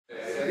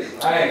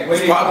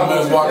It's poppin', man.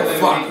 It's Wacka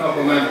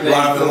Flocka.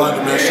 Live in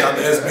London, man. Shout out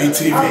to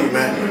SBTV,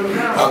 man.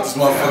 Out this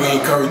motherfucking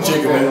eat curry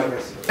chicken,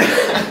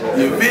 man.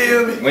 You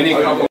feel me? We need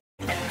a couple.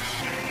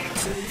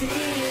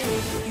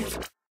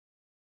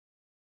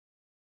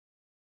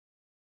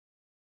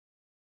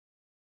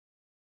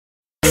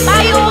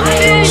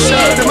 Shout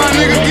out to my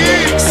nigga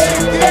Gigs.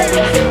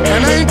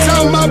 And I ain't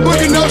talking about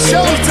booking no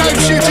shows type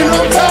shit, you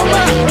know what I'm talking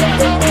about?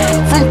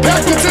 From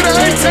Packman to the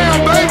A-Town,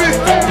 baby.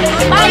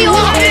 My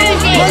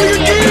nigga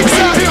Gigs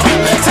out here.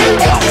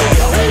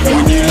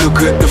 When you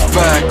look at the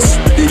facts,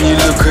 then you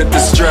look at the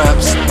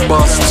straps.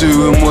 Bust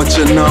two and watch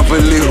another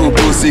little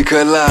pussy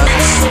collapse.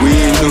 We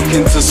ain't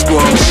looking to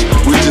squash,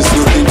 we just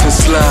looking to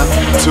slap.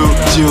 Took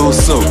Jill,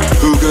 so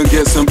who gon'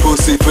 get some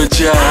pussy for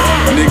Jack?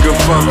 Nigga,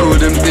 fuck all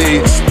them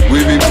dates,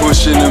 we be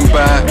pushing them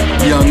back.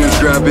 Youngins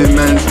grabbing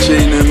man's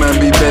chain and man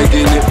be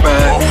begging it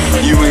back.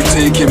 You ain't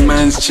taking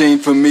man's chain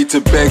for me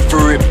to beg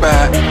for it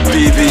back.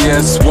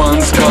 BVS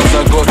ones, cause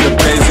I got the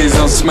bezies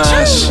on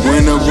smash.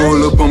 When I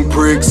roll up on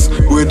pricks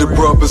with the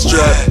proper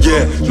strap,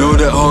 yeah, know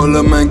that all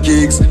of man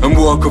gigs and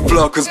Wacka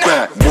Flocka's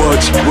back.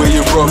 Watch where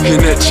you're rocking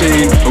that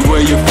chain and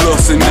where you're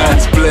flossing,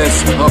 that's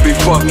blessed. I'll be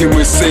fucking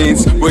with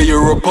saints where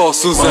your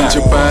apostles at.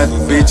 Your bad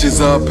bitches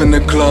up in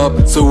the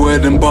club, so where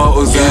them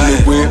bottles at?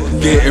 In the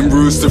whip, getting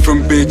roosted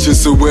from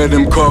bitches, so where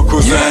them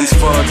cockles at?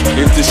 Fucked,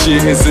 if the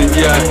shit isn't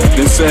yak,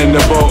 then send a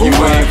bottle. You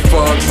ain't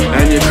fucked,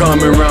 and you're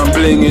coming round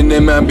blinging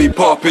them and be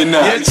popping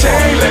that. Your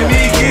chain, let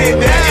me get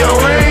that. Your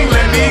ring,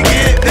 let me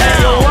get that.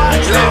 Your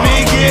watch, let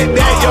me get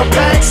that. Your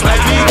packs, let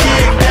me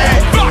get that.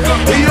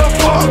 He a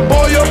fuck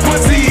boy, your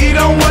pussy, he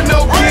don't want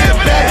no give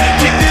back.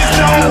 Get this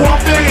dough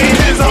off the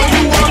hinges, all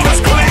you want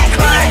is clack,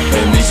 clack.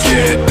 Let me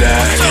get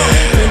that,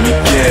 let me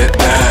get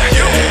that.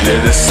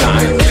 Let the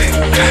sign click,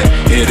 clack,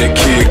 hit a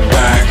kick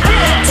back.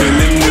 Tell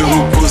them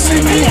new pussy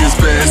niggas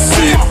better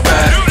sit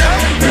back.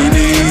 Ain't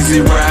an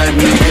easy ride,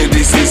 nigga,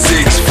 this is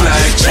Six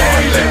Flags.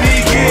 Let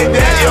me get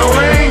that. Your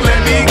ring,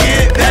 let me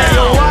get that.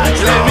 Your watch,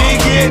 let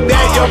me get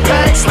that. Your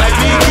packs, let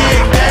me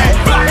get that.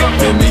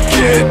 Let me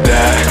get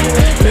that,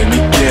 let me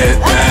get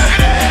that.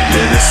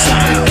 Let the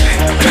sign click,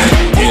 clack,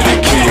 hit a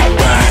kick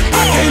back.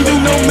 I can't do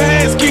no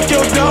mask, kick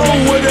your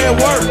dome with that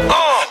work.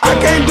 I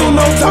can't do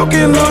no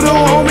talking, little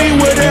homie,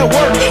 with that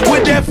work.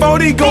 With that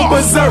 40 go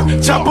berserk,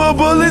 chopper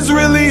bullets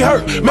really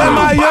hurt. Man,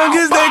 my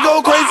youngest, they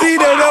go crazy,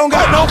 they don't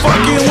got no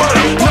fucking work.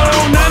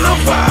 No, 9 to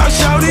 5,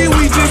 shawty,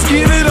 we just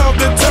get it off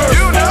the turf.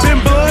 Been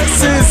blood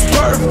since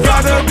birth,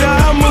 got a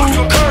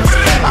diamond curse.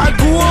 I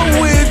grew up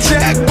with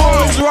jack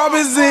boys,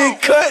 robbers and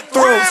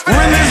cutthroats.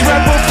 Realest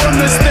rapper from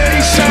the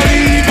stage,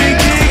 shawty, even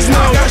gigs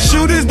know. Got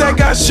shooters that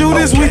got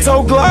shooters, we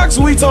told Glocks,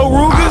 we told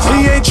Rugers.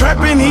 He ain't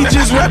trapping, he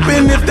just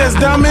rapping. If that's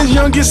diamonds,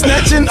 youngest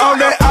snatching all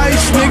that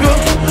ice, nigga.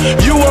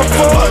 You a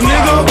fuck,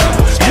 nigga.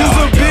 You's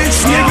a bitch,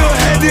 nigga.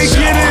 Had to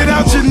get it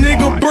out your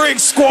nigga brick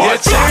squad.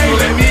 Your chain,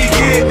 let me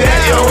get that.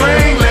 Your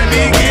ring, let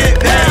me get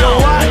that. Your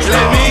watch,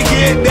 let me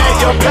get that.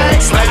 Your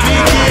packs, let me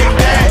get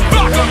that.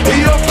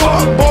 He a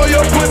fuck boy,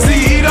 your pussy,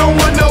 he don't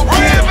want no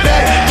give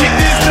back. Kick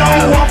this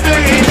dough off the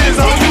hinges,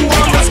 all you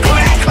want is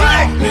clack,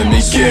 clack. Let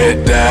me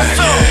get that,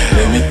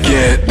 let me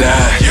get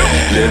that.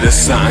 Let the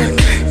sign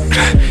click,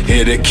 clack,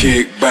 hit a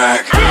kick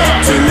back.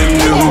 Tell them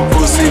new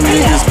pussy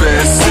niggas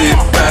better sit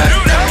back.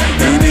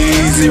 Ain't an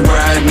easy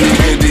ride,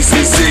 nigga, this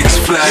is Six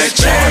Flags.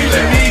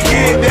 Let me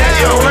get that.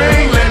 Your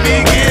ring, let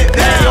me get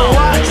that. Your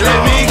watch, let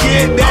me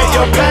get that.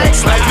 Your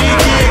packs, let me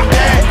get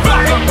that.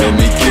 Let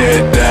me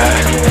get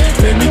that,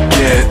 let me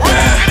get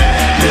that.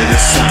 Let the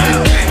sign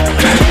click,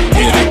 clack,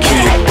 hit a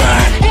kick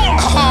back.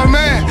 Oh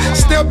man,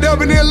 stepped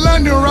up in there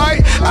London,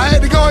 right? I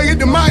had to go and get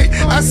the mic.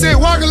 I said,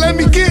 Wacka, let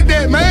me get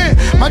that, man.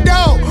 My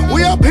dog,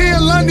 we up here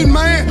in London,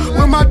 man,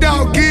 with my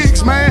dog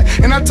Gigs, man.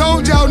 And I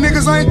told y'all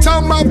niggas I ain't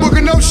talking about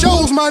booking no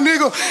shows, my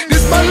nigga.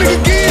 This my nigga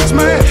Gigs,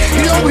 man.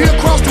 He over here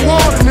across the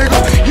water, nigga.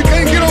 You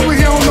can't get over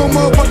here on no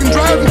motherfucking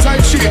driving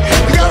type shit.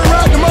 You gotta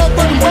ride the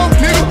motherfucking boat,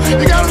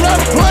 nigga. You gotta ride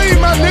the plane,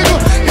 my nigga.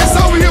 It's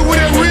over here where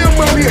that real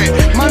money at.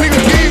 My nigga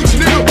Gigs,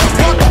 nigga.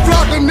 Wacka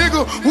Flocka,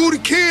 nigga. Who the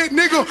kid,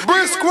 nigga.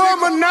 Brick Squad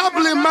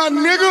Monopoly, my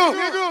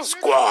nigga.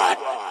 Squad.